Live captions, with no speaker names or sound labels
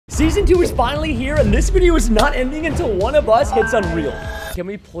Season 2 is finally here, and this video is not ending until one of us hits Unreal. Can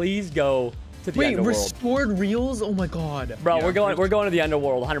we please go to the Underworld? Restored reels? Oh my god. Bro, yeah, we're going to the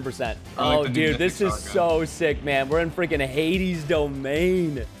Underworld 100%. Oh, dude, this is so sick, man. We're in freaking Hades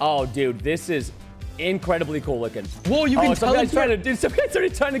domain. Oh, dude, this is incredibly cool looking. Whoa, you can some guy's already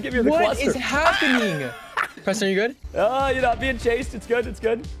trying to give you the cluster. What is happening? Preston, are you good? Oh, you're not being chased. It's good. It's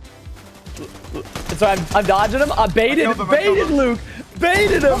good. So I'm dodging him. I baited Luke.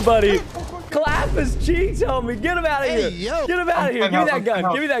 Baited him, buddy. Clap his cheeks, homie. Get him out of here. Get him out of here. Give me that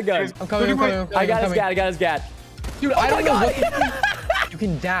gun. Give me that gun. I'm coming. I got his gat. I got his gat. Dude, I don't know what you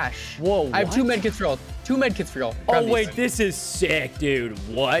can dash. Whoa, I have 2 medkits for y'all. 2 medkits for y'all. Oh, wait. This is sick, dude.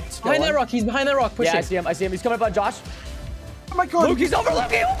 What? Behind that rock. He's behind that rock. Push it. Yeah, I see him. I see him. He's coming up on Josh. Oh my god. Luke, he's over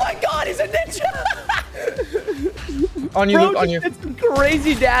Luke. Oh my god, he's a ninja. On you, Luke, on you. It's a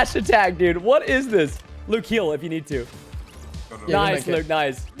crazy dash attack, dude. What is this? Luke, heal if you need to. Yeah, nice, Luke,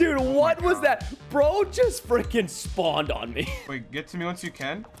 nice. Dude, what was that? Bro just freaking spawned on me. Wait, get to me once you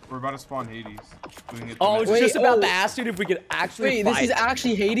can. We're about to spawn Hades. Oh, it's just about to ask, dude, if we could actually fight. This is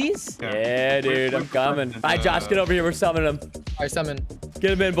actually Hades? Yeah, dude, I'm coming. All right, Josh, get over here. We're summoning him. All right, summon.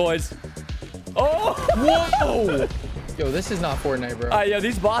 Get him in, boys. Oh! Whoa! Yo, this is not Fortnite, bro. All right, yo,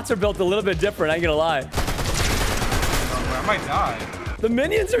 these bots are built a little bit different. I ain't gonna lie. I might die. The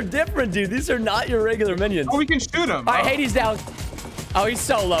minions are different, dude. These are not your regular minions. Oh, we can shoot him. All right, Hades down. Oh, he's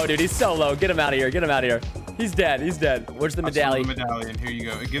so low, dude. He's so low. Get him out of here. Get him out of here. He's dead. He's dead. Where's the medallion? The medallion. Here you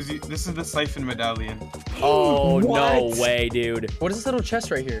go. It gives you. This is the siphon medallion. Oh, no way, dude. What is this little chest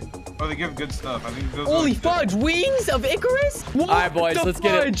right here? Oh, they give good stuff. I think those. Holy fudge! Wings of Icarus? All right, boys. Let's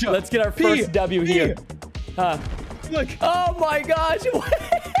get it. Let's get our first W here. Huh? Look. Oh my gosh.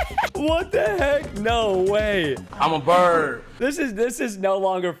 What the heck? No way. I'm a bird. This is no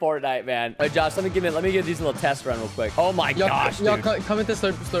longer Fortnite, man. Hey, Josh, let me get these little test run real quick. Oh my gosh, dude. Y'all come at this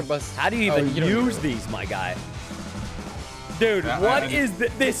slurp bus. How do you even use these, my guy? Dude, what is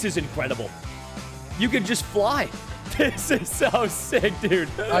this? This is incredible. You can just fly. This is so sick, dude.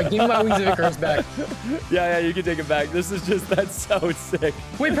 Give me my wings of Icarus back. Yeah, you can take it back. That's so sick.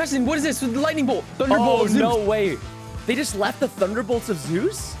 Wait, Preston, what is this? With the lightning bolt. Thunderbolt. Oh, no way. They just left the thunderbolts of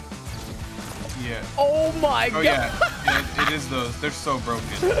Zeus? Yeah. Oh my god. Yeah, it is those. They're so broken.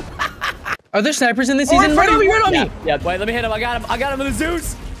 Are there snipers in this season? Right on me. Yeah, wait, let me hit him. I got him with a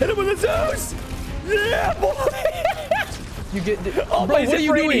Zeus. Hit him with a Zeus. Yeah, boy. You get. Oh, bro, what are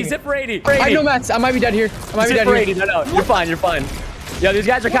you doing? Zip for 80. I know, Matt. I might be dead here. No, you're fine. You're fine. Yeah, these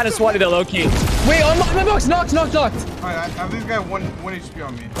guys are kind of sweaty though, low key. Wait, on my box. Knocked. Alright, I have this guy one HP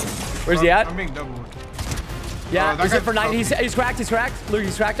on me. Where's he at? I'm being doubled. Yeah, he's hit for 90. He's cracked. He's cracked. Luke,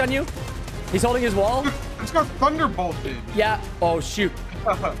 he's cracked on you. He's holding his wall. It's got thunderbolted. Yeah. Oh shoot.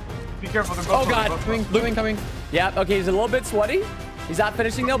 Be careful. They're both coming. Yeah. Okay, he's a little bit sweaty. He's not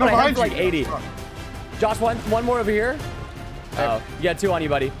finishing though, but I have him for like 80. Josh, one more over here. Oh, you got 2 on you,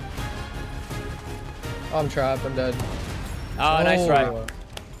 buddy. Oh, I'm trapped. I'm dead. Oh, nice try.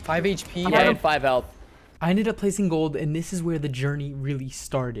 5 HP. Yeah, and 5 health. I ended up placing gold, and this is where the journey really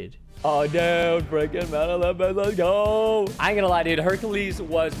started. Oh, dude, freaking Mount Olympus, let's go. I ain't gonna lie, dude. Hercules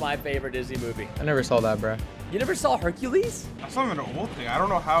was my favorite Disney movie. I never saw that, bro. You never saw Hercules? I saw him in an old thing. I don't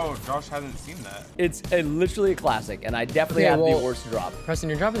know how Josh hasn't seen that. It's literally a classic, and I definitely have the worst drop. Preston,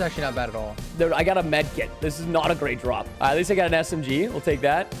 your drop is actually not bad at all. Dude, I got a med kit. This is not a great drop. At least I got an SMG. We'll take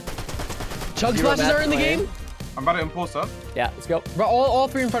that. Chug splashes are in the game. I'm about to impulse up. Yeah, let's go. Bro, all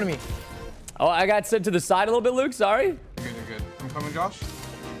 3 in front of me. Oh, I got sent to the side a little bit, Luke. Sorry. You're good. I'm coming, Josh.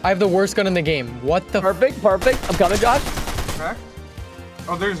 I have the worst gun in the game. What the? Perfect. I'm coming, Josh. Cracked.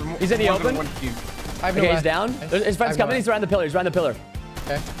 Oh, there's more. He's in the open. Okay, he's down. His friend's coming. He's around the pillar.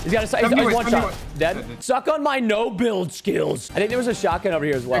 Okay. He's got he's one shot. Dead. Suck on my no build skills. I think there was a shotgun over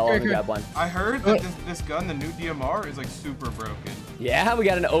here as well. I'll grab one. I heard that this gun, the new DMR, is like super broken. Yeah, we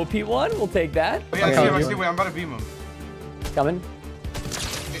got an OP one. We'll take that. Wait, I see. Wait, I'm about to beam him. Coming.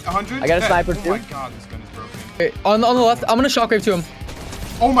 100. I got a sniper too. Oh my god, this gun is broken. Okay, on the left, I'm gonna shockwave to him.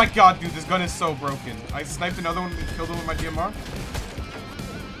 Oh my god, dude, this gun is so broken. I sniped another one and killed him with my DMR.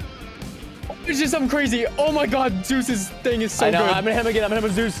 It's just something crazy. Oh my god, Zeus's thing is so good. I'm gonna hit him again. I'm gonna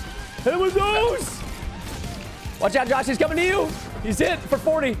hit him with Zeus. Hit him with Zeus! Watch out, Josh. He's coming to you. He's hit for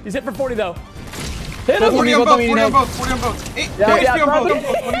 40. He's hit for 40 though. Hit him. 40 on both. 40 on both. 20 on both.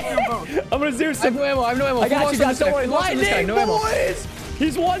 I'm gonna Zeus I him. have no ammo. I got you, Josh. Don't worry. Lightning, boys.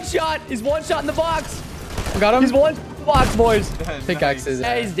 He's one shot. He's one shot in the box. Got him. He's one box, boys. Pickaxes.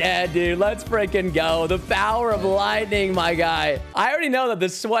 He's dead, dude. Let's freaking go. The power of lightning, my guy. I already know that the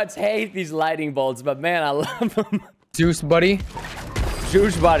sweats hate these lightning bolts, but man, I love them. Zeus, buddy.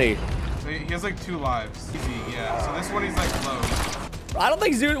 Zeus, buddy. He has like 2 lives. Easy, yeah. So this one he's like low. I don't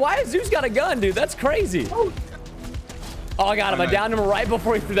think Zeus. Why has Zeus got a gun, dude? That's crazy. Oh, I got him. I downed him right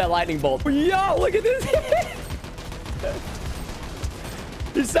before he threw that lightning bolt. Yo, look at this.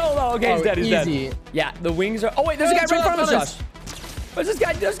 He's so low. Okay, he's dead. He's dead. Yeah, the wings are. Oh wait, there's a guy right in front of us, Josh. Where's this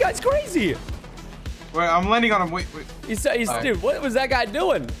guy? This guy's crazy. Wait, I'm landing on him. Wait. He's dude. What was that guy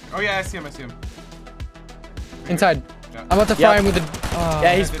doing? Oh yeah, I see him. Inside. Yeah. I'm about to fry him with the.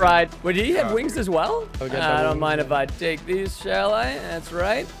 Yeah, he's fried. Wait, did he have wings as well? I don't mind if I take these, shall I? That's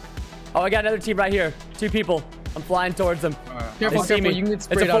right. Oh, I got another team right here. 2 people. I'm flying towards them. Careful, careful. You can get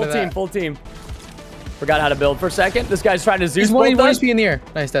sprayed out of that. It's a full team. Forgot how to build for a second. This guy's trying to Zeus. He's 1 HP in the air.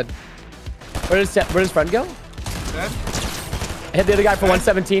 Nice, dead. Where does his friend go? Dead. I hit the other guy for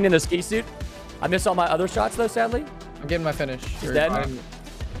 117 in the ski suit. I missed all my other shots though, sadly. I'm getting my finish. He's dead.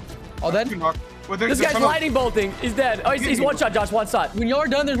 All dead? This guy's lightning bolting. He's dead. Oh, he's one shot, Josh. One shot. When y'all are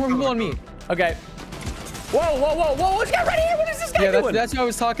done, there's more people on me. Okay. Whoa. This guy right here. What is this guy doing? That's what I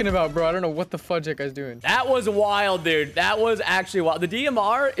was talking about, bro. I don't know what the fudge that guy's doing. That was wild, dude. That was actually wild. The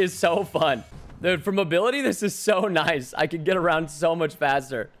DMR is so fun. Dude, for mobility, this is so nice. I can get around so much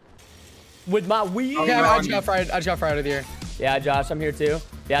faster. With my wheel. Okay, I just got fried out of the air. Yeah, Josh, I'm here too.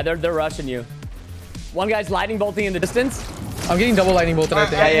 Yeah, they're rushing you. One guy's lightning bolting in the distance. I'm getting double lightning bolted, I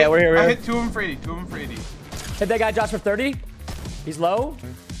think. Yeah, we're here. I hit 2 of them for 80. 2 of them for 80. Hit that guy, Josh, for 30. He's low.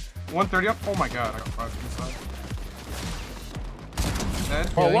 130 up. Oh my god, I got 5 inside. Dead.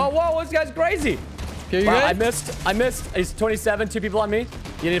 Whoa, this guy's crazy. Wow, I missed. He's 27, 2 people on me.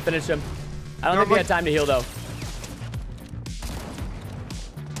 You need to finish him. I don't think we had time to heal though.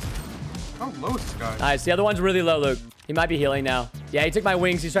 How low is this guy? Nice. The other one's really low, Luke. He might be healing now. Yeah, he took my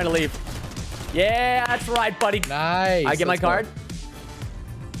wings. He's trying to leave. Yeah, that's right, buddy. Nice. I get my card.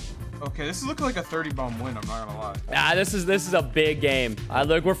 Okay, this is looking like a 30 bomb win. I'm not gonna lie. Nah, this is a big game. All right,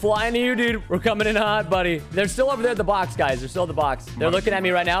 look, we're flying to you, dude. We're coming in hot, buddy. They're still over there at the box, guys. They're still at the box. They're looking at me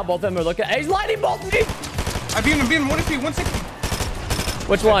right now. Both of them are looking. Hey, he's lightning bolting me. I beat him. 1HP, 160.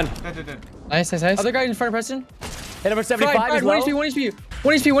 Which one? Dead. Nice. Other guy in front of Preston. Hit him for 75. He's 1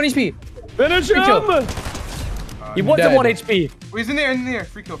 HP. Finish him. He wants a 1 HP. Oh, he's in there.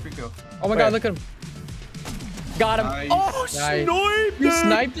 Free kill. Oh my god, look at him. Got him. Nice. Oh, sniped. You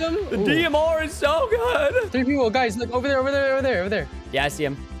sniped him? The DMR is so good. 3 people, guys. Look, over there. Yeah, I see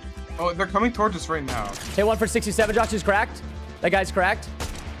him. Oh, they're coming towards us right now. Hit one for 67. Josh is cracked. That guy's cracked.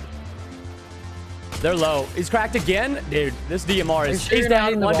 They're low. He's cracked again. Dude, this DMR is... He's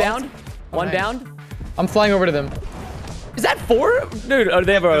down. One down. One down. I'm flying over to them. Is that 4? Dude, oh,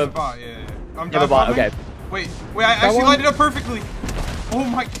 they have a... bot, yeah. I'm down. Okay. Wait, I actually lined it up perfectly. Oh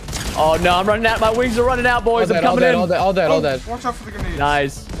my... Oh no, I'm running out. My wings are running out, boys. I'm coming in. All dead. Watch out for the grenades.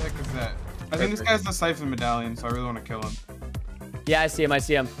 Nice. What the heck is that? I think this guy's the Siphon medallion, so I really want to kill him. Yeah, I see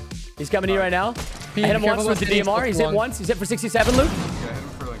him. He's coming to you right now. I hit him once with the DMR. He's hit once. He's hit for 67, Luke. Yeah, I hit him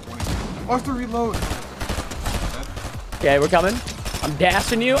for like 20. Oh, I have to reload. Okay, we're coming. I'm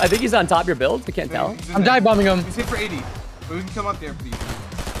dashing you. I think he's on top of your build. I can't tell. I'm dive bombing him. He's hit for 80. But we can kill him out there for the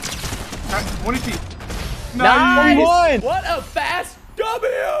 1 HP. Nice. What a fast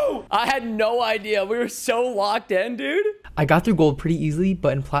W! I had no idea. We were so locked in, dude. I got through gold pretty easily,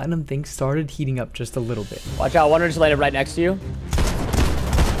 but in platinum, things started heating up just a little bit. Watch out. One just landed right next to you.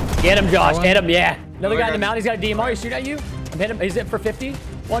 Get him, Josh. Get him. Yeah. Another guy in the mountain. He's got a DMR. He's shooting at you. I'm hitting him. He's hit for 50.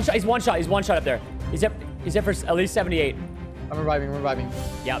 One shot. He's one shot. He's one shot up there. He's hit for at least 78. I'm reviving.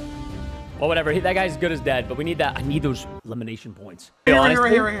 Yep. Well, whatever. That guy's good as dead, but we need that. I need those elimination points.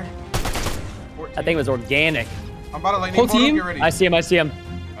 Right here. I think it was organic. I'm about to lightning bolt him. Get ready. I see him. Might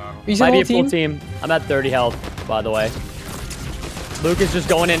be a full team. I'm at 30 health, by the way. Luke is just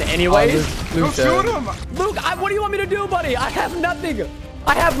going in anyways. Go shoot him. Luke, what do you want me to do, buddy? I have nothing.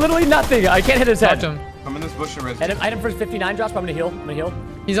 I have literally nothing. I can't hit his head. I'm in this bush already. Hit him for 59, Josh, but I'm gonna heal.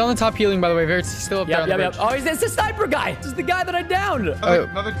 He's on the top healing, by the way. He's still up there. Yep. Oh, it's the sniper guy. This is the guy that I downed.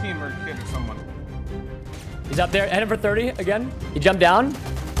 Another team or kid or someone. He's up there. Hit him for 30 again. He jumped down.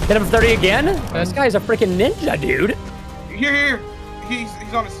 Hit him for 30 again. This guy's a freaking ninja, dude. Here. He's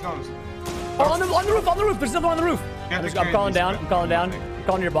on us. Oh, on the roof. There's another one on the roof. Yeah, I'm calling down. I'm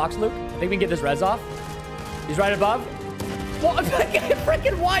calling your box, Luke. I think we can get this res off. He's right above. What?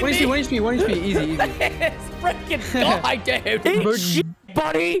 Freaking why me? 1 HP. Easy. This freaking guy, dude. Eat shit,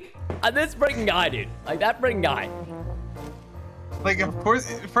 buddy. This freaking guy, dude. Like, that freaking guy. Like, of course,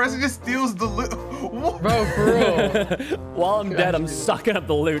 first he just steals the loot. Bro, for real. While I'm dead, I'm sucking up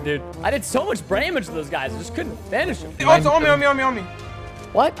the loot, dude. I did so much damage to those guys. I just couldn't finish them. Oh, it's on me.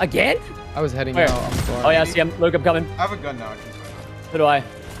 What? Again? I was heading out. I'm sorry. Oh, yeah, I see him. Luke, I'm coming. I have a gun now. So do I.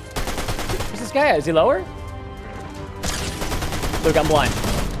 Where's this guy at? Is he lower? Luke, I'm blind.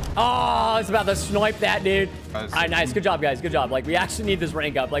 Oh, it's about to snipe that, dude. All Guys. right, nice. Good job, guys. Good job. Like, we actually need this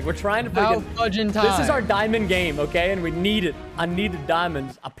rank up. Like, we're trying to freaking... fudging time. This is our diamond game, okay? And we need it. I needed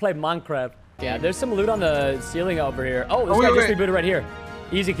diamonds. I play Minecraft. Yeah, there's some loot on the ceiling over here. Oh, this guy just rebooted right here.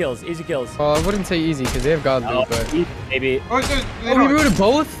 Easy kills. Easy kills. Well, I wouldn't say easy because they have god loot, but... Maybe. Oh, we rebooted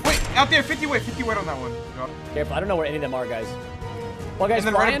both? Wait, out there, 50 weight on that one. Careful. I don't know where any of them are, guys. Well, guys, And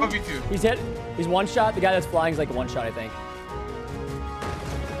then right flying. above you two. He's hit. He's one shot. The guy that's flying is like one shot, I think.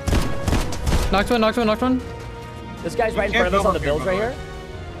 Knocked one, knocked one, knocked one. This guy's right in front of us on the builds right here.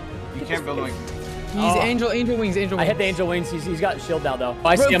 You can't build like... He's angel wings, angel wings. I hit the angel wings. He's got shield now, though. Oh,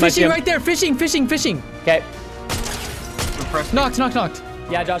 I Bro, see him. I see fishing him. right there, fishing. Okay. Knocked.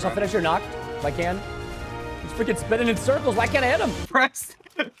 Yeah, Josh, I'll finish your knock if I can. He's freaking spinning in circles. Why can't I hit him? Press.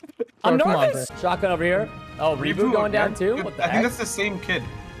 I'm Come on, nervous. Shotgun over here. Oh, reboot going down too? What the I heck? think that's the same kid.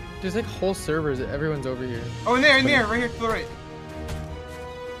 There's like whole servers. Everyone's over here. Oh, in there, right here to the right.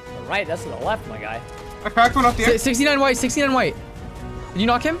 Right, that's to the left, my guy. I cracked one off the air. 69 white, 69 white. Did you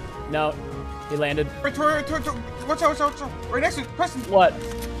knock him? No, he landed. Right, watch out. Right next to Preston. What?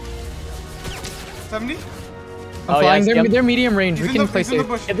 70? I'm flying. They're medium range. We can play safe.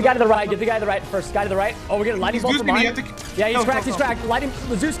 Get the guy to the right. Get the guy to the right first. Guy to the right. Oh, we're getting a lightning bolt from mine. Yeah, he's cracked. He's cracked. Lightning.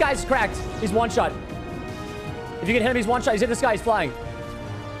 The Zeus guy's cracked. He's one shot. If you can hit him, he's one shot. He's in the sky. He's flying.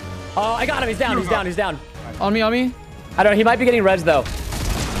 Oh, I got him. He's down. He's down. On me. I don't know. He might be getting reds though.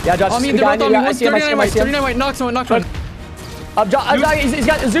 Yeah, Josh. On me. They're both on me. I see him. 39 white. Knocked one. He's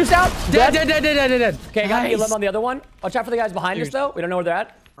got Zeus out. Dead. Okay, I got to limb on the other one. Watch out for the guys behind us though. We don't know where they're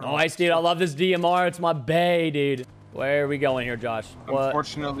at. Nice, dude. I love this DMR. It's my bae, dude. Where are we going here, Josh? What?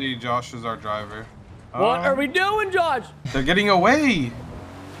 Unfortunately, Josh is our driver. What are we doing, Josh? They're getting away.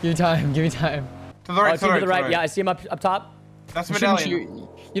 Give me time. To the right, to the right. Yeah, I see him up top. That's medallion.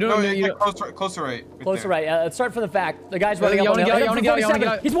 You don't know. Closer right. Closer right. Let's start from the fact. The guy's running up on the hill.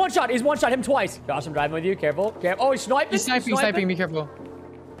 He's one shot. Hit him twice. Josh, I'm driving with you. Careful. Oh, he's sniping. He's sniping. Be careful.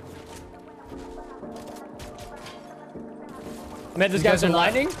 Man, this guy's in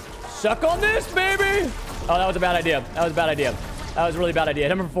lightning. Suck on this, baby. Oh, that was a bad idea. That was a really bad idea.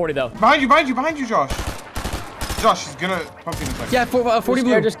 Hit him for 40 though. Behind you, Josh. Josh, he's gonna pump you in a second. Yeah, 40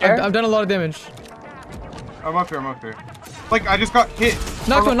 blue. I've done a lot of damage. I'm up here. Like, I just got hit.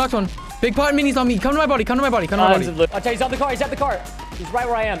 Knocked one. Big pot minis on me. Come to my body. I'll tell you, he's at the car. He's right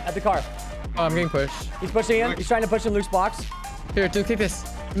where I am, at the car. Oh, I'm getting pushed. He's pushing in. He's trying to push in Luke's box. Here, dude, kick this.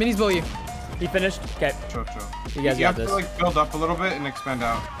 Minis below you. He finished. Okay. Chill. You guys got have this. to, like, build up a little bit and expand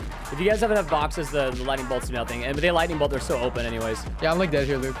out. If you guys have enough boxes, the lightning bolts do nothing. And with the lightning bolt, they're so open anyways. Yeah, I'm like dead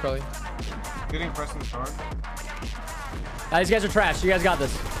here, Luke, probably. Getting Preston's hard. These guys are trash. You guys got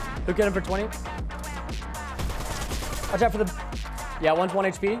this. Luke, get him for 20. Watch out for the... Yeah, 1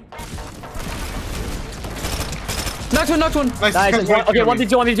 HP. Knocked one. Nice. Okay,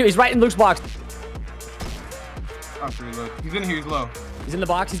 1v2. He's right in Luke's box. Not pretty low. He's in here. He's low. He's in the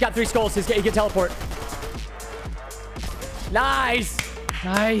box. He's got 3 skulls. He can teleport. Nice,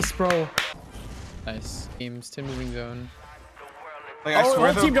 bro. Nice. Games 10 moving zone. Like, I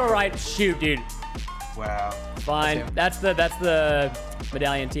swear team to the right. Shoot, dude. Wow. Fine. That's the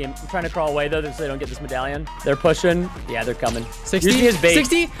medallion team. I'm trying to crawl away though, so they don't get this medallion. They're pushing. Yeah, they're coming. 60.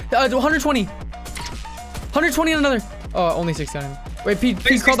 60. 120. 120 on another. Oh, only 60 on him. Wait, Pete,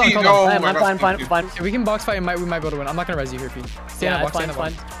 please call down. I'm fine. If we can box fight, we might be able to win. I'm not gonna res you here, Pete. Stay in the box.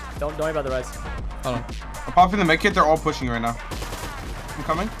 Fine. Don't worry about the res. Hold on. I'm popping the med kit. They're all pushing right now. I'm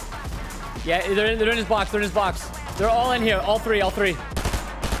coming. Yeah, they're in his box. They're all in here. All three. 100.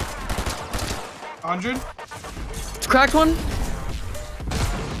 Cracked one.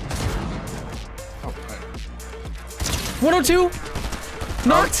 Oh, okay. 102.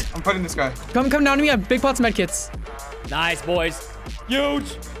 Knocked. I'm putting this guy. Come down to me. I have big pots of med kits. Nice, boys.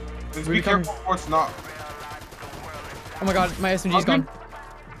 Huge. Just be careful or it's not. Oh my god, my SMG's gone.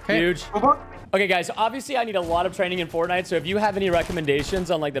 Okay. Huge. Okay, guys, obviously I need a lot of training in Fortnite, so if you have any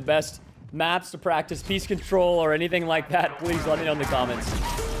recommendations on like the best maps to practice Peace Control or anything like that, please let me know in the comments.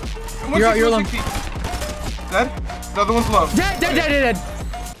 You're alone. Dead? The other one's low. Dead.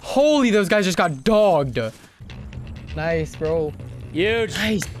 Holy, those guys just got dogged. Nice, bro. Huge.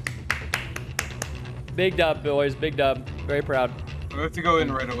 Nice. Big dub, boys. Big dub. Very proud. We have to go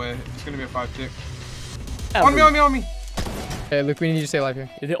in right away. It's gonna be a 5-tick. Yeah, On me. Hey, Luke, we need you to stay alive here.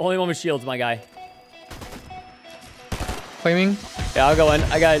 You're the only one with shields, my guy. Flaming. Yeah, I'll go in.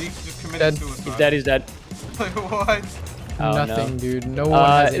 I got it. Dead. He's dead. Like, what? Oh, nothing, no. Dude. No one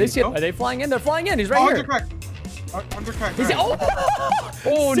has any. Are they flying in? They're flying in. He's right here. Undercrack. He's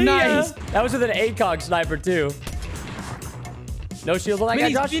Oh, nice. That was with an ACOG sniper, too. No shield on that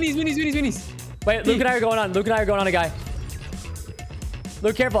guy, Josh? Minis. Wait, Luke and I are going on a guy.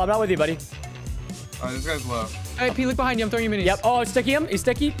 Luke, careful. I'm not with you, buddy. Alright, this guy's low. Hey, P, look behind you. I'm throwing you minis. Yep. Oh, I'm sticky him. He's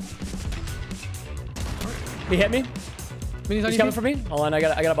sticky. He hit me. Minis on He's you, coming P? for me. Hold on. I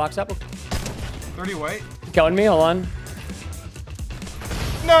got a box up. 30 white. He's going me. Hold on.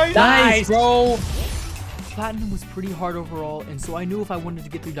 Nice. Nice, bro. Platinum was pretty hard overall, and so I knew if I wanted to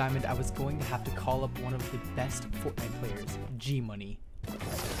get through Diamond, I was going to have to call up one of the best Fortnite players, G Money.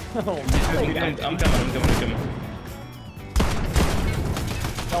 Oh, I'm coming.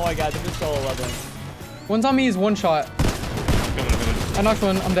 oh my God, this is solo leveling. One's on me is one shot. Coming. I knocked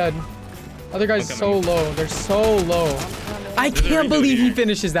one. I'm dead. Other guy's I'm so coming. low. They're so low. I There's a can't redo believe he here.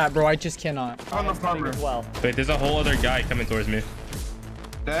 finishes that, bro. I just cannot. On the farmer. As well. Wait, there's a whole other guy coming towards me.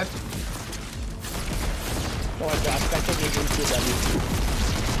 Dead. Oh my God, that could be a good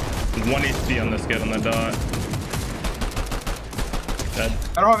W. 1 HP on this kid on the dot. Dead.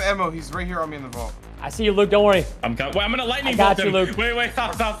 I don't have ammo. He's right here on me in the vault. I see you, Luke. Don't worry. I'm coming. Wait, I'm gonna lightning I got bolt you, him. Luke. Wait,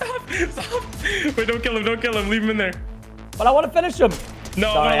 stop. Wait, don't kill him. Leave him in there. But I want to finish him. No, Sorry,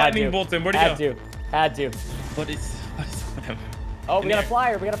 I'm gonna had lightning to. bolt him. Where'd he go? Had to. What is him? Oh, we In got a there.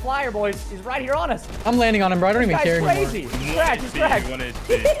 flyer. We got a flyer, boys. He's right here on us. I'm landing on him, bro. I don't even This care guy's anymore. crazy. He's cracked. He's 1 cracked.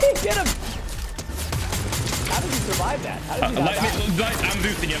 HP. Get him. How did he survive that? How did he not die? I'm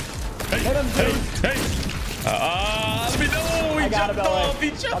boosting him. Hit him, dude. Hey. Let me know. I He got him, jumped off. He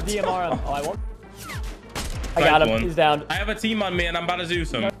I'll jumped DMR him. Oh, I won't. I Nice got him. one. He's down. I have a team on me and I'm about to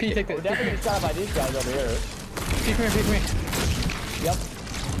Zeus him. P, take We're the. definitely gonna shot by these guys over here. P, come here. Yep.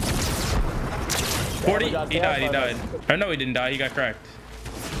 40. Yeah, He died. Or no, he didn't die. He got cracked.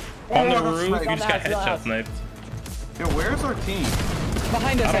 On the that's roof. right. He just got headshot sniped. Yo, where's our team?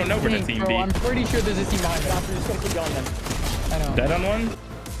 Behind us, I don't know where the think, team bro. be. I'm pretty sure there's a team behind us. I'm just gonna keep going then. I know. Dead on one?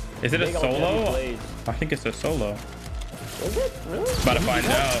 Is it a Big old solo? heavy blade. I think it's a solo. Is it? Really? About to find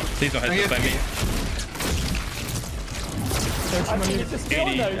out. Please don't headshot by me. I mean, it's just killing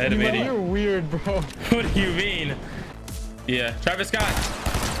 80, those. head of 80. You're weird, bro. What do you mean? Yeah, Travis Scott.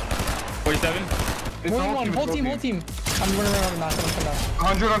 47. It's More the than one. Whole team. I'm running around with Matt. I'm coming down.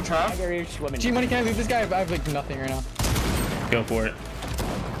 100 on trap. I got you swimming. G Money, can I leave this guy? I have like nothing right now. Go for it.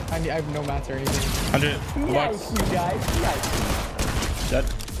 I have no mats or anything. 100 Nice, bucks. you guys. Nice. Dead.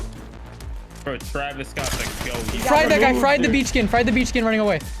 Bro, Travis Scott's like, go. He Fried that guy. removed, Fried the dude. beach skin. Fried the beach skin running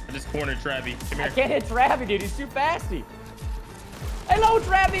away. I just cornered Travie. Come I here. can't hit Travi, dude. He's too fasty. Hello,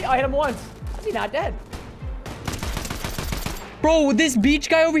 Travi. I hit him once. How's he not dead? Bro, this beach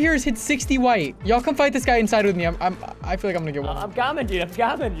guy over here has hit 60 white. Y'all come fight this guy inside with me. I feel like I'm gonna get one. I'm coming, dude. I'm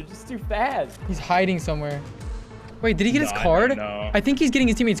coming. You're just too fast. He's hiding somewhere. Wait, did he get his No, I card? don't know. I think he's getting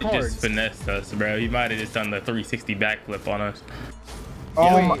his teammates' He cards. just finessed us, bro. He might have just done the 360 backflip on us.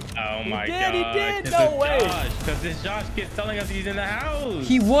 Oh my. Oh my did, god. he did, 'Cause no of way. Because this Josh keeps telling us he's in the house.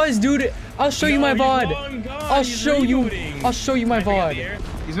 He was, dude. I'll show you my No, he's VOD. long gone. I'll He's show you. rebooting. I'll show you my Can I bring it VOD. in the air?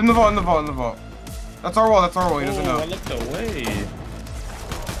 He's in the vault. That's our wall. He doesn't Oh, I know. looked away.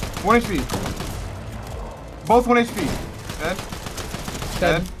 1 HP. Both 1 HP. Dead.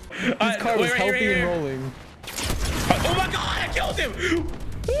 Dead. His His car was healthy and rolling. Oh my god, I killed him!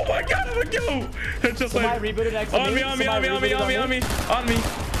 Oh my god, I'm a go! It's just Somebody rebooted next to on me. Somebody rebooted On me.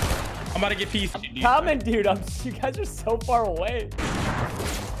 I'm about to get peace. Coming, dude. You guys are so far away.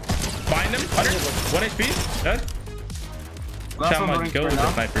 Find him. 1 HP. Dead. Last Shot one my running go right with the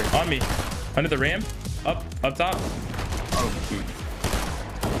now. sniper. On me. Under the ramp. Up top. Oh, dude.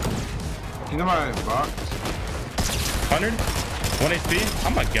 He's in my box. 100. 1 HP.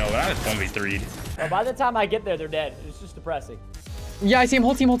 I'm gonna go. I just 1v3'd. Well, by the time I get there, they're dead. It's just depressing. Yeah, I see him.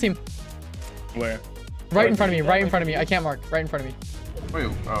 Whole team. Where? Right in front of me. I can't mark. Right in front of me. Wait.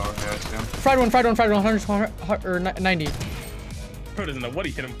 Oh, okay. I see him. Fried one. 100 or 90. Bro doesn't know what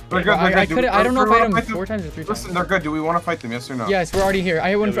he hit him. They're good. I Do could. we- I don't know if do we I hit wanna him fight them? 4 times or 3 times. Listen, they're good. Do we want to fight them? Yes or no? Yes, we're already here.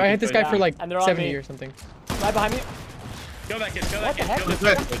 I hit this guy for like And they're on 70 me. or something. Right behind me. Kill that kid. Kill What that the kid. heck? Kill this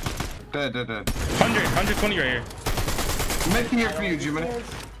Dead. kid. Dead. 120 right here. I'm making here for you, Jimmy.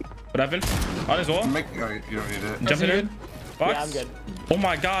 What happened? On his wall? I'm making. Oh, you don't need it. Jumping you in. Box. Yeah, I'm good. Oh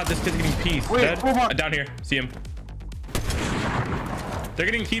my god, this kid's getting pieced. Wait, Dead. hold on. Down here. See him. They're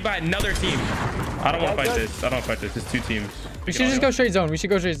getting keyed by another team. I don't want to fight this. It's 2 teams. We should just go straight zone.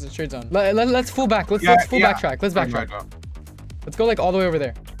 Straight zone. Let's full back. Let's full backtrack. Let's backtrack. Let's go like all the way over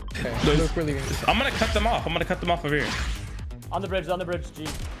there. Okay, Luke, we're leaving. I'm gonna cut them off. over here. On the bridge, G.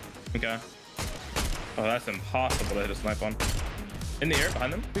 Okay. Oh, that's impossible to hit a snipe on. In the air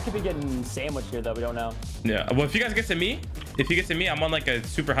behind them? We could be getting sandwiched here, though. We don't know. Yeah. Well, if you guys get to me, I'm on like a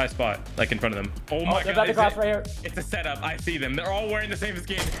super high spot, like in front of them. Oh my They're god. about to cross right here. It's a setup. I see them. They're all wearing the same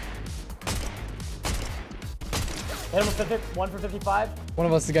skin. Hit him with 1 for 55. One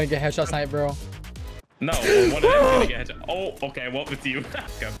of us is gonna get headshot snipe, bro. No, one of them's gonna get headshot. Oh, okay. Well, it's you.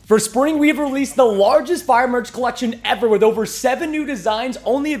 Okay. For spring, we've released the largest fire merch collection ever with over 7 new designs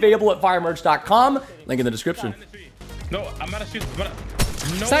only available at firemerch.com. Link in the description. No, I'm gonna shoot.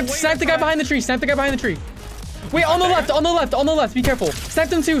 No Snipe the guy behind the tree. Snipe the guy behind the tree. Wait, on the left, on the left, on the left. Be careful.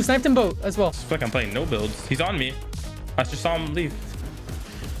 Sniped him too. Sniped him both as well. I feel like I'm playing no builds. He's on me. I just saw him leave.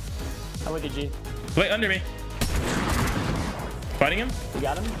 I'm with you, G. Wait, under me. Fighting him? You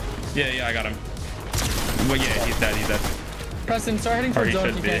got him? Yeah, I got him. Well, yeah, he's dead. He's dead. Preston, start heading Or towards he zone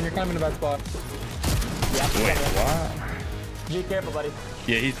if should you can. be. You're kind of in a bad spot. Yeah. Wait, what? Be careful, buddy.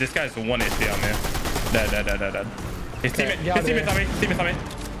 Yeah, this guy's 1 HP on me. Dead. His teammate, get out his of teammate's on me.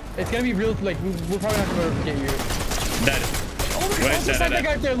 It's gonna be real, like, we'll probably have to go to get you. Dead. Oh my god, snipe that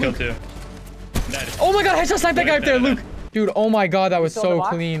guy up there, Kill Luke. 2. Dead. Oh my god, headshot snipe that guy up there, Dead. Luke. Dude, oh my god, that was Still in the so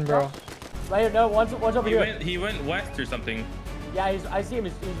box? clean, bro. Right here, no, one's over here. He went west or something. Yeah, I see him.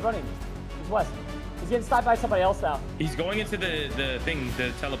 He's running. He's west. He's getting sniped by somebody else now. He's going into the thing,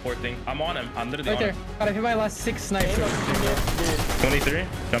 the teleport thing. I'm on him. I'm literally Right on there. him. God, I hit my last 6 snipes. Dude, 23,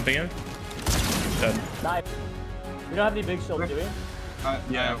 jumping in. Dead. snipe. We don't have any big shields, do we?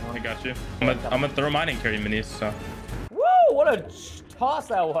 Yeah, I got you. I'm gonna throw mine and carry minis. So Woo! What a toss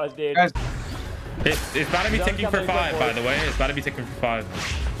that was, dude. Guys, it's about to be ticking for 5, by the way. It's about to be ticking for 5.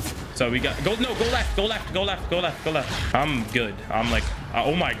 So we got go left. I'm good. I'm like,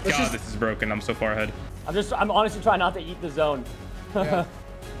 oh my god, this is broken. I'm so far ahead. I'm honestly trying not to eat the zone. Yeah.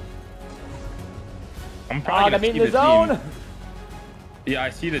 I'm probably I'm gonna eating see the zone. team. Yeah, I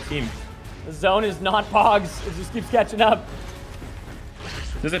see the team. The zone is not pogs. It just keeps catching up.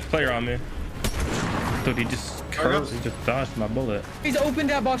 There's a player on me. Dude, he just dodged my bullet. He's opened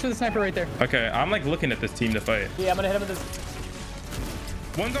that box with a sniper right there. Okay, I'm like looking at this team to fight. Yeah, I'm gonna hit him with this.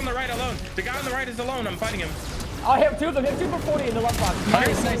 One's on the right alone. The guy on the right is alone. I'm fighting him. Oh, I hit 2 of them. Hit 2 for 40 in the left box.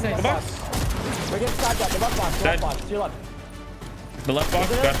 Nice. The box. We're getting sniped at the left box. The left Dead. box. To your left. The left box.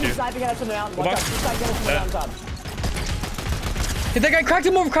 There's Got two you. sniping at us from the mountain. Watch out. box. Two sniping at us from the Dead. mountain top. Hit that guy,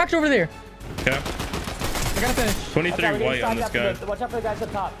 cracked over there. Okay. I gotta finish. 23 We're getting white on sniped this at guy. Watch out for the guys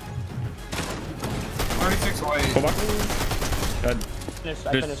up top. 36 away. Full box. Dead. Finished.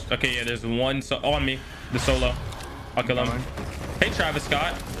 I There's, finished. okay, yeah, there's one on me. The solo. I'll kill him. Hey, Travis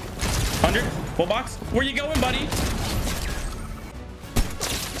Scott. 100. Full box. Where you going, buddy?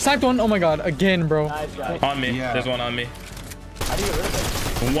 Sniped one. Oh my god, again, bro. Nice shot. On me. Yeah. There's one on me. How do you get rid of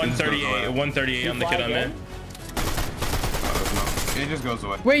it? 138 on the kid on me. It just goes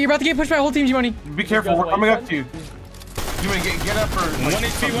away. Wait, you're about to get pushed by a whole team, G-Money. Be careful. We're away, coming up son. to you. You want to get up for 1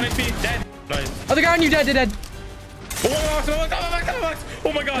 HP. Dead. Nice. Other guy on you, dead.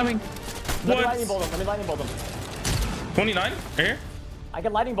 Oh my god. Coming. Let me lightning What? bolt him. Let me lightning bolt him. 29? Here? I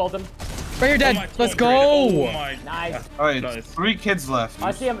can lightning bolt him. Right here, dead. Oh my Let's God, go. Oh my. Nice. All right, Nice. 3 kids left.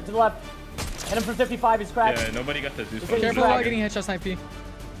 I see him to the left. Hit him for 55. He's cracked. Yeah, nobody got the Zeus. Okay, Careful He's about back. getting headshot snipe P.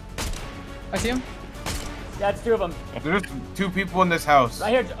 I see him. Yeah, it's 2 of them. There's 2 people in this house.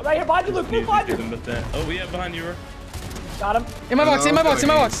 Right here. Behind you, Luke. Luke, behind you. Oh, yeah, behind you. Got him. In my box.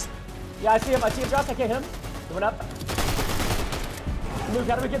 Yeah, I see him. Josh. I can't hit him. He went up. Luke,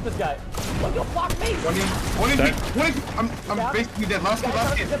 how do we get this guy? Look, he'll block me. 20. I'm basically dead. Last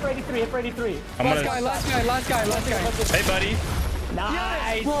kid. Hit for 83. Hit for 83. Last guy. Hey, buddy.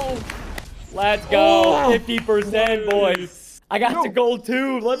 Nice. Bro. Let's go. 50%, boys. I got to gold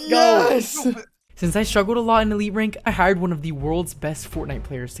too. Let's go. Since I struggled a lot in Elite Rank, I hired one of the world's best Fortnite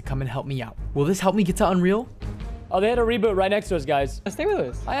players to come and help me out. Will this help me get to Unreal? Oh, they had a reboot right next to us, guys. Stay with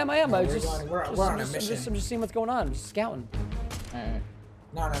us. I am. I was We're on a mission. I'm just seeing what's going on. I'm just scouting. Alright.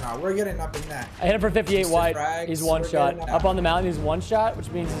 No. We're getting up in that. I hit him for 58 Mr. white. Frags, He's one we're shot. getting Up that. on the mountain, he's one shot, which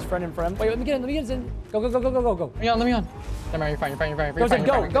means he's friend and friend. Wait, let me get in. Go. Let me on. Never mind, you're fine. Go, Zin,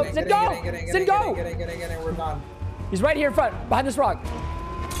 go. Go, Zin, go. Zin, go. Get in. We're gone. He's right here in front, behind this rock.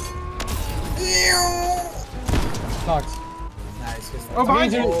 Knocked. Nice. Good stuff. Oh,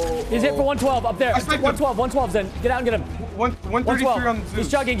 behind you. He's hit for 112 up there. I sniped him. 112, Zen. Get out and get him. 133 on the 112. Zeus.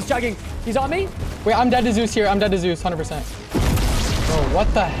 He's chugging. He's on me. Wait, I'm dead to Zeus here. 100%. Bro,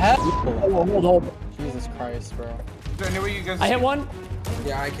 what the hell? Hold. Jesus Christ, bro. Is there any way you guys I hit one.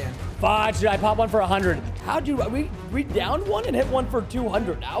 Yeah, I can. Fudge, did I pop one for 100? How'd you, we downed one and hit one for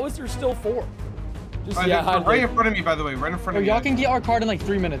 200. How is there still 4? Just, right in front of me, by the way. Right in front Yo, of me. y'all can get our card in like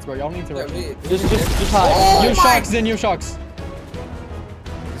 3 minutes, bro. Y'all don't need to Yeah, rush. Just hide. You have shocks, Zen. You have shocks.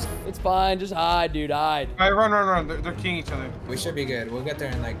 It's fine. Just hide, dude. Hide. All right, run. They're killing each other. We should be good. We'll get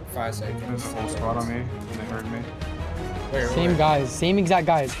there in like 5 seconds. There's a full squad on me. And they heard me. Where? Same guys. Same exact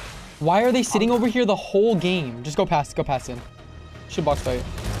guys. Why are they sitting over here the whole game? Just go past in. Should box fight.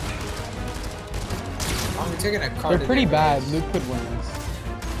 I'm taking a card. They're pretty bad. Luke could win this.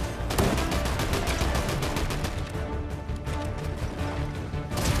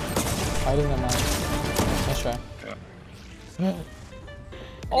 I think that matters. Let's try. Any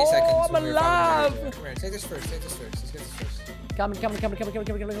Oh, seconds I'm when we're alive. coming. Come here. Take this first. Take this first. Let's get this first. Coming. So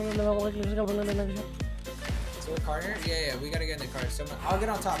the car here? Yeah. We gotta get in the car. Someone. I'll get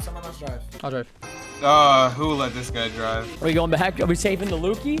on top. Someone else drive. I'll drive. Who let this guy drive? Are we going back? Are we saving the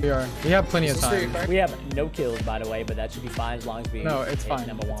Lukey? We are. We have plenty of Is this for your time. car? We have no kills, by the way, but that should be fine as long as we. No, it's take fine.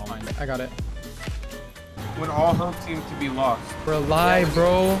 Number one. It's fine. I got it. When all hope seems to be lost. We're alive,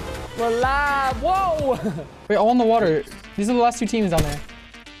 bro. We're live. Whoa. Wait, all in the water. These are the last two teams down there.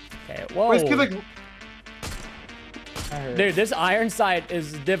 Okay. Whoa. Wait, this kid, like, I heard. Dude, this iron sight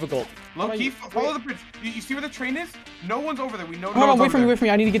is difficult. low key, follow the bridge. You see where the train is? No one's over there. We know. Hold on, wait for me.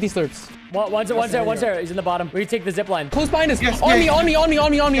 I need to get these slurps. One's there. He's in the bottom. We take the zip line. Close behind us. Yes, on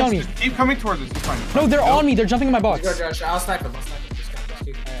yes. me. Just keep coming towards us. It's fine. No, they're on me. They're jumping in my box. Go, Josh. I'll snipe him. Just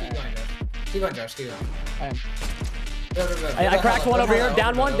keep going, Josh. Keep going, Josh. Keep going. I am. Go. I cracked one over here.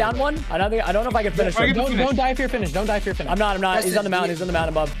 Down one. I don't know if I can finish him. Don't die if you're finished. I'm not. He's on the mountain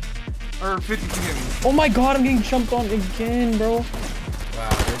above. Or 50 to get me. Oh my god, I'm getting jumped on again, bro. Wow.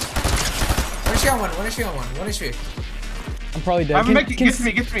 One HP. I'm probably dead. Get to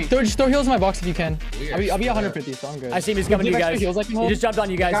me. Just throw heals in my box if you can. We I'll be are 150, so I'm good. I see him. He's coming to you guys. Heals I can He hold? just jumped on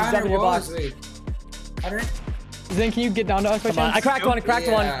you guys. He's jumping in your box. Then can you get down to us by Come on. chance? I cracked one. I'm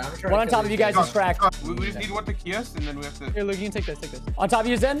trying One on to top kill of you these guys is cracked. We just need one to key us, and then we have to. Here, Luke, you can take this. On top of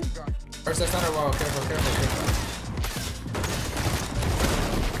you, Zen. First, that's not a wall. Careful.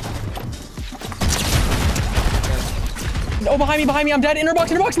 Oh, behind me. I'm dead. Inner box,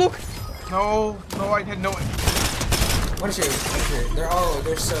 Luke. No, I had no. One HP.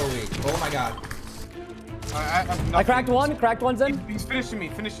 They're so weak. Oh my god. I Cracked one, Zen. He's finishing me.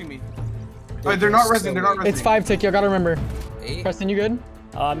 They're not resing. It's 5 tick. You gotta remember. 8. Preston, you good?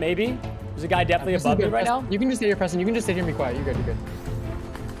 Maybe. There's a guy definitely above me right now. You can just stay here, Preston. You can just stay here and be quiet. You're good.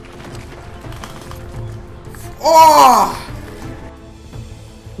 Oh!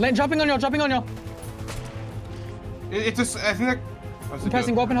 Jumping on y'all. It's just. I think that.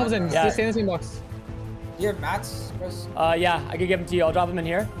 Preston, go up and help Zen. Yeah. Just stay in the same box. Do you have mats, Chris? Yeah, I could give him to you. I'll drop him in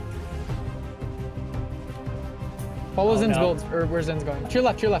here. Follow Zen's no. build, or where Zen's going. To your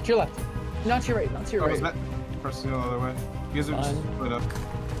left. Not to your right. Press the other way. You guys are just split up.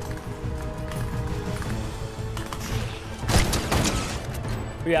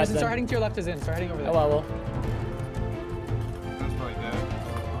 Yeah, Preston, start heading to your left to Zen. Start heading over there. Oh, well. That's probably dead.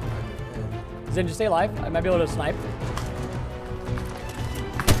 Zen, just stay alive. I might be able to snipe.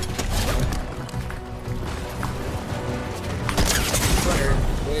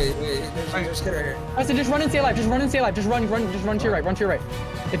 Wait. There's a kid right here. Preston, just run and stay alive. Just run to your right.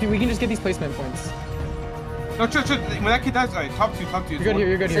 If we can just get these placement points. No, chill. When that kid dies, alright, top two. You're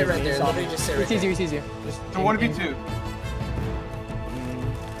good Stay here. right there. Literally just stay right He there. sees you. Just So 1v2.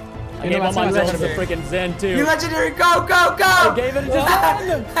 I gave him my zone to freaking Zen, too. You legendary! Go! I gave it to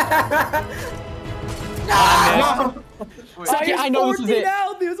Zen! No! So Okay, I know this is it.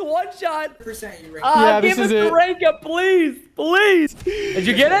 Out. He was a one shot. Percent you Yeah, this give is us it. the rank up, please. Did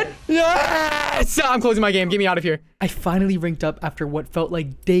you get it? Yes! I'm closing my game. Get me out of here. I finally ranked up after what felt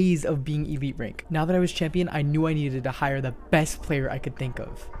like days of being elite rank. Now that I was champion, I knew I needed to hire the best player I could think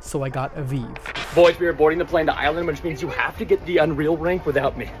of. So I got Aviv. Boys, we are boarding the plane to Island, which means you have to get the Unreal rank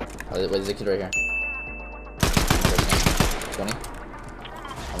without me. Oh, wait, there's a kid right here. 20. I'm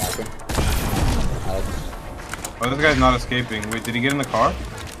watching. I like him. Oh, this guy's not escaping. Wait, did he get in the car?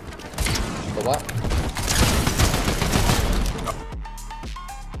 But what?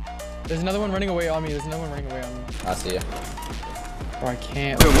 There's another one running away on me. I see you. Bro, I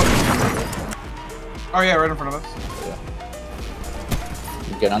can't. Wait, what? Oh yeah, right in front of us.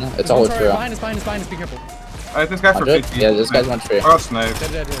 You get on it? It's a whole trio. Behind us. Be careful. Alright, this guy's for 100? 50. Yeah, this guy's one tree. I got sniped.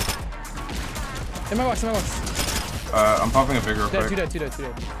 Dead. In my box. I'm popping a bigger quick. Two dead.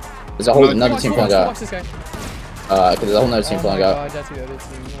 There's a whole another team pulling Full out. box this guy. Cause there's a whole another team Oh pulling my out. god, that's the other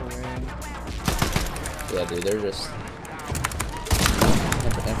team. No way. Yeah, dude, they're just. In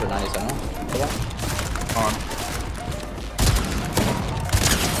for 97. On.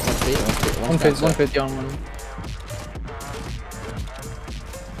 150 on one.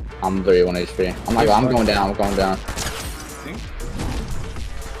 I'm 31 HP. I'm going down. See?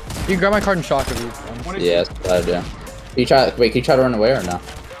 You can grab my card and shock if you. Yeah, that's what I do. Can you try to run away or no?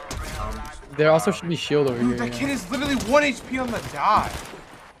 There also should be shield over Dude, here. that kid is literally 1 HP on the die.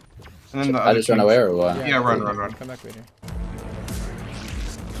 And then the I just run away or what? Yeah, run. Come back later.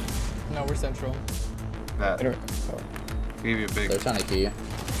 No, we're central. That. Gave you a big. They're trying to kill you.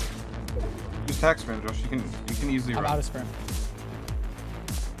 Use tax spam, Josh. You can easily I'm run. out of spam.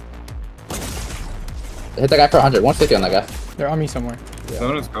 Hit that guy for 100. 150 on that guy. They're on me somewhere.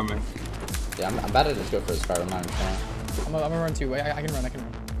 Someone is coming. Yeah, I'm about to just go for this card. I'm not even trying. I'm gonna run too. Wait, I can run.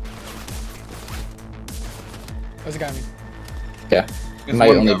 There's a guy on me. Okay. It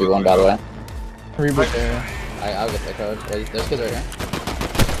might only be one, by the way. Reboot there. I'll get the code. Wait, there's kids right here.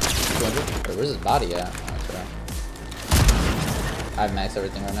 200. Wait, where's his body at? Oh, sorry. I have max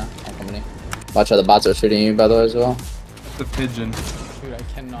everything right now. I'm coming in. Watch how the bots are shooting you, by the way, as well. The pigeon. Dude, I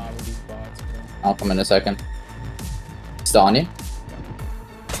cannot with these bots, bro. I'll come in a second. Still on you?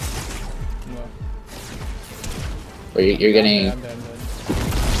 No. Wait, you're getting... I'm dead.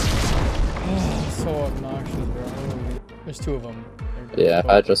 Oh, so obnoxious, bro. There's 2 of them. Yeah,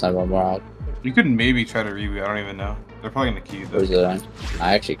 I just have one more out. You could maybe try to reboot. I don't even know. They're probably gonna key though. Where's it?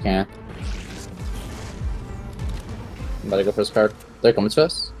 I actually can't. I'm about to go for this card. They're coming to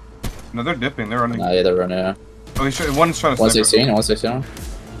us? No, they're dipping. They're running. Nah, yeah, they're running. Yeah. Oh, one's trying to. 116, 116.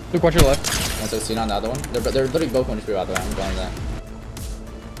 Luke, watch your left. 116 on the other one. They're literally both 1 HP out there. I'm going that.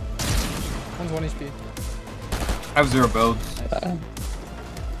 One's 1 HP. I have 0 builds.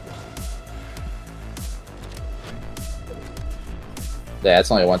 Yeah,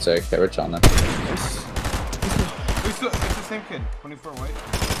 it's only 1 sec. Okay, we're chilling then. It's the same kid. 24 white.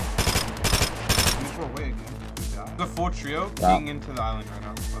 24 white again. The full trio being into the island right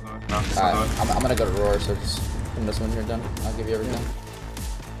now, by the way. No, Alright, I'm gonna go to Roar, so just from this one you're done. I'll give you everything.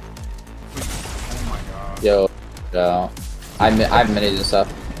 Oh my god. Yo. I have minis and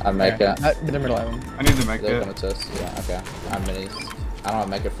stuff. I make it. The middle island. I need to make They're it. coming to us. Yeah, okay. I have minis. I don't have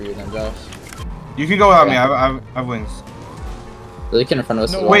make it for you then, Josh. You can go without me. I have wings. Really kid in front of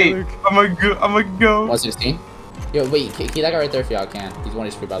us. No, as well. Wait, I'm gonna go. 116. Yo, wait, key that guy right there if y'all can. He's 1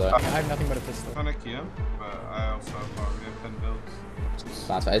 HP, by the way. I have nothing but a pistol. I'm trying to key him, but I also already have 10 builds. It's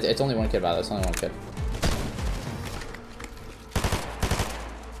fine. It's only 1 kid, by the way. It's only 1 kid.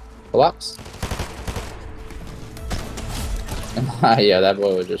 Collapse. Yeah, that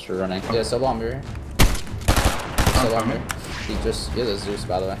boy was just running. Yeah, Solo on me here. Solo on me. He has a Zeus,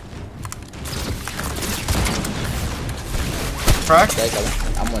 by the way. Crack? Okay,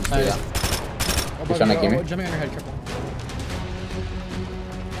 I'm 1 HP. Nice. Yeah. He's trying to give me. Jumping on your head, careful.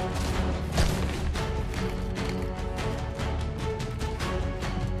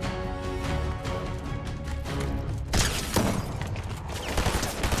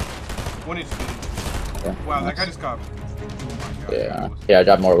 One HP. Yeah. Wow, that guy just got. Oh my god. Yeah, I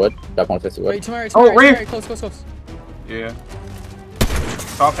dropped more wood. Drop 150 wood. Wait, to my right, to my right, to my right. Close. Yeah.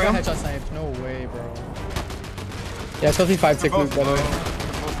 Stopping him? Headshot sniped. No way, bro. Yeah, it's supposed to be 5-tick Luke, by the way.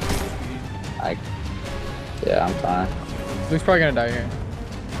 Yeah, I'm trying. Luke's probably gonna die here.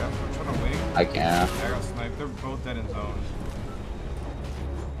 Yeah, I'm trying to wait. I can't. Yeah, I got sniped. They're both dead in zone.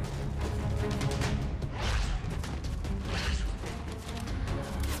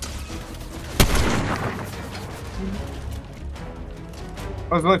 Oh,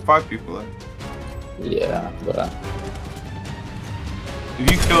 there's only 5 people left. Yeah, but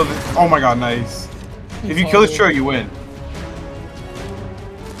If you kill this, oh my god, nice. If you kill this trio, you win.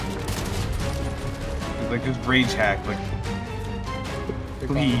 It's like this rage hack, like.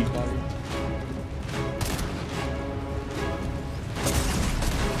 Please.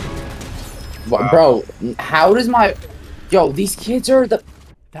 wow. Bro, how does my these kids are the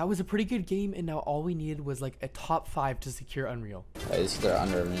That was a pretty good game, and now all we needed was like a top 5 to secure Unreal. they're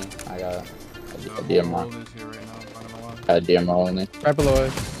under me. I got a DMR. DMR. I had DMR only. Right below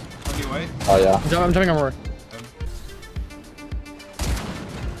us. Way? Oh yeah. I'm jumping on Roar.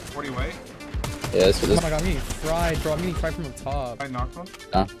 40 way? Yeah, this Oh my god, I'm getting fried, bro. I'm getting fried from the top. I knocked one.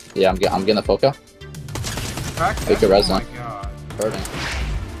 Yeah, I'm getting the Foco. Crack. Take your Oh res my now. god. Hurting.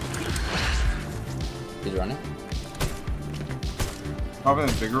 He's running. Probably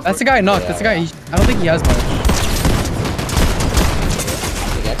the bigger. That's the guy knocked. That's the guy. I don't think he has much.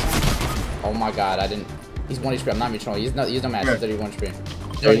 Oh my god, I didn't. He's 1 HP. I'm not even trolling. He's no match. He's 31 HP.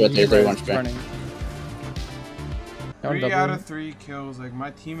 He's 31 HP. running. 3 out of 3 kills. Like my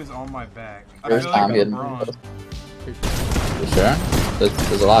team is on my back. I First feel time like hitting. LeBron. You sure?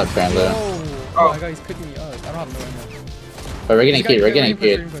 There's a lot of trans there. Oh my god, he's picking me up. I don't have no ammo. But we're getting keyed. We're getting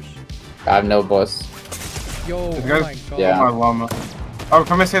keyed. I have no boss. Yo, This oh guy's my god. Yeah. my llama. Oh,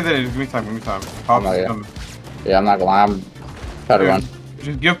 come and save that. Give me time. Give me time. Pops Oh, is yeah. coming. Yeah, I'm not gonna lie. I'm trying to run.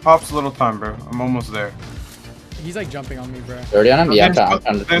 Just give Pops a little time, bro. I'm almost there. He's like jumping on me, bro. 30 on him? Yeah, I'm trying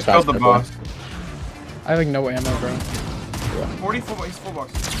They just killed the boss. I have like no ammo, bro. 40 full box. He's full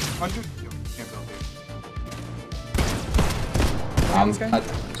box. 100. Yo, can't build it. This guy? I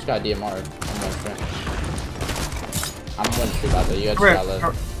just got DMR. I'm 1 HP by the way. You guys Come here. gotta live.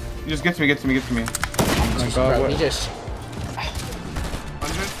 He just gets me. Oh my god, Bro, what? he just.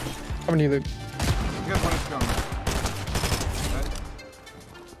 100. How many Luke? You guys want to come?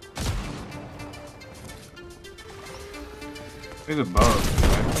 He's above.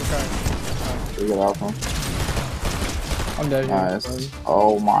 Okay. We get off him. I'm dead here. Nice.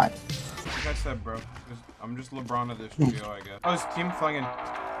 Oh my. Like I said, bro. I'm just LeBron of this video, I guess. Oh, this team flying in.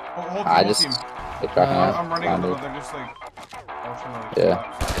 Whole team, whole team. I'm running a little. They're just like.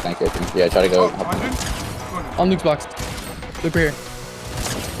 Yeah. Thank you. Yeah, try to go. 100? On Luke's box. Luke, we're here.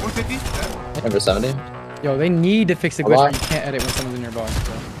 150? Number 70. Yo, they need to fix the glitch where you can't edit when someone's in your box,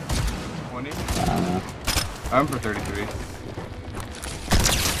 bro. 20? I don't know. I'm for 33.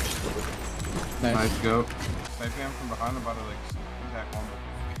 Nice go. Sniping him from behind, about to like attack on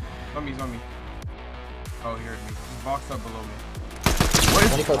me. He's on me. Oh, he heard me. He's boxed up below me. What is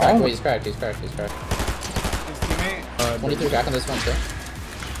 24 crack. Wait, he's cracked. He's cracked. He's cracked. his teammate? 23 crack on this one, too.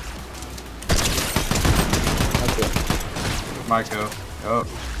 Okay. My kill. Oh.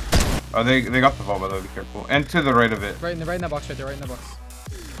 Oh, they got the ball, by the way. Be careful. And to the right of it. Right in that box right there. Right in that box.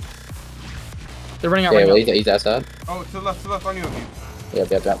 They're running out Yeah, right well, now. he's outside. Oh, to the left on you. Yep.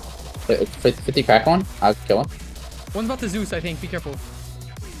 Wait, 50 crack one. I'll kill him. One's about to Zeus, I think. Be careful.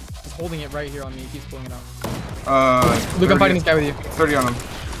 He's holding it right here on me. He keeps pulling it out. Luke, I'm fighting this guy with you. 30 on him.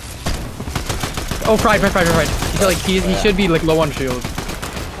 Oh, fried. I feel like he should be like low on shield.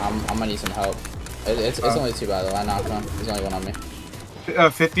 I'm gonna need some help. It's only 2 by the way. I knocked one. There's only one on me.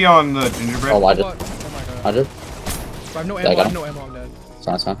 50 on the gingerbread. Oh, I did. Oh my god. 100. I have no ammo. I'm dead. It's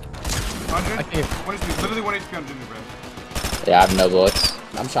fine. 100? 1 HP. Literally 1 HP on gingerbread. Yeah, I have no bullets.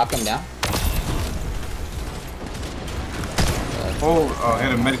 I'm shotgun down. Oh,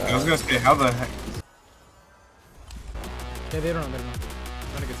 hit a medic. I was gonna say, how the heck? Yeah, they don't know.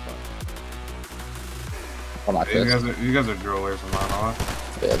 Not a good spot. Oh my goodness. You guys are drillers, I'm not on.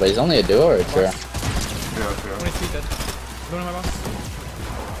 Yeah, but he's only a duo or a trio? Yeah. 20 feet dead. Going in my box.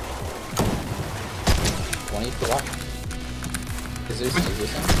 20 to what? Is this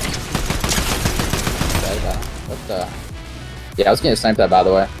what the? Yeah, I was getting sniped at, by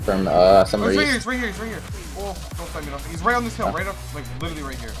the way, from somewhere east. It's right here. Oh, don't find me. He's right on this hill, right up, like literally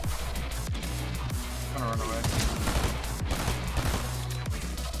right here. I'm gonna run away.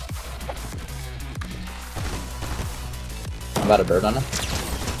 I'm about a bird on him.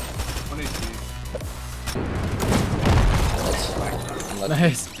 1 HP.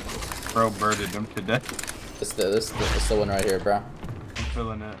 Nice. Bro birded him to death. This the one right here, bro. I'm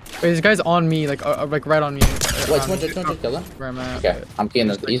feeling it. Wait, this guy's on me, like right on me. Wait, 200 kill him? Where I'm at. Okay, I'm keying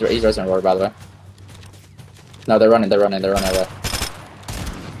the. He's resing water, by the way. No, they're running away.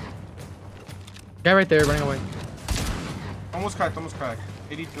 Guy right there running away. Almost cracked.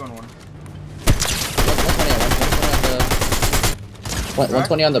 82 on one.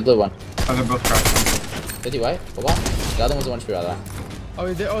 120 on the blue one. Oh, they're both cracked. 50 white? What? The other one's one tree, by the way.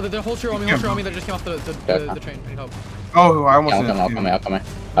 Oh, the whole trio on me, that just came off the train. I need help. Oh, I almost Yeah, I'm coming. I'm coming.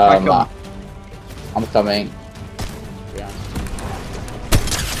 Yeah.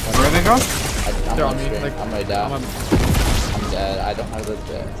 Where are they going? They're on me. Stream. Like, I'm ready down. I'm dead. I don't have the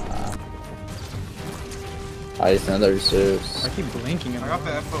dead. I just another Zeus. I keep blinking him. I got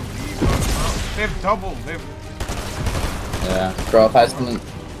the FOV. Oh, they have double. Yeah. Bro, if I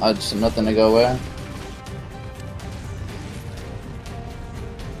just nothing to go with.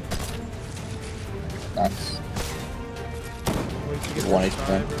 Nice. 1 HP.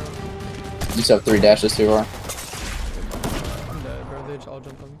 You still have 3 dashes too, or? I'm dead, bro. They all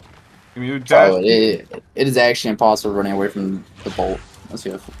jumped on me. Give me a dash. Oh, it is actually impossible running away from the bolt unless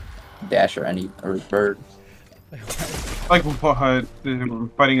you have dash or any bird. Like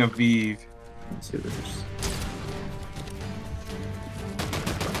fighting a V. Let's see what it is.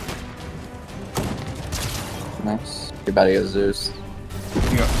 Nice. You're about to get Zeus.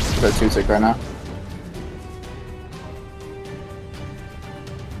 Yeah. Got 2 tick right now.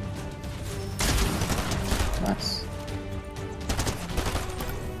 Nice.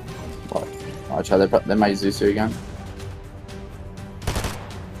 Watch how they might Zeus you again.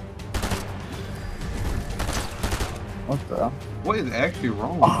 What the? What is actually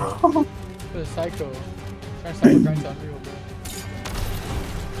wrong with bro? The psycho. Trying to psycho grind on real, bro.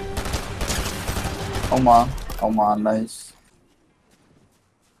 Oh my, nice.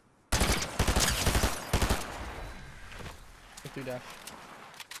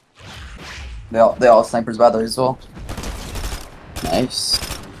 They all snipers by the way as well. Nice.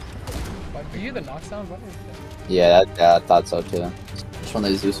 Are you the knockdown? What is that? Yeah, I thought so too. Which one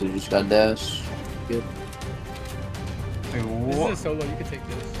of these Zeus just got dash? Good. Like, This what? is a solo. You can take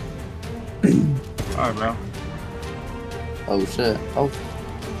this. Alright, bro. Oh shit. Oh.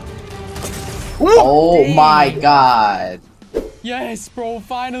 Oh my god. Yes, bro.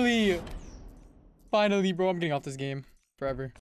 Finally. Finally, bro. I'm getting off this game forever.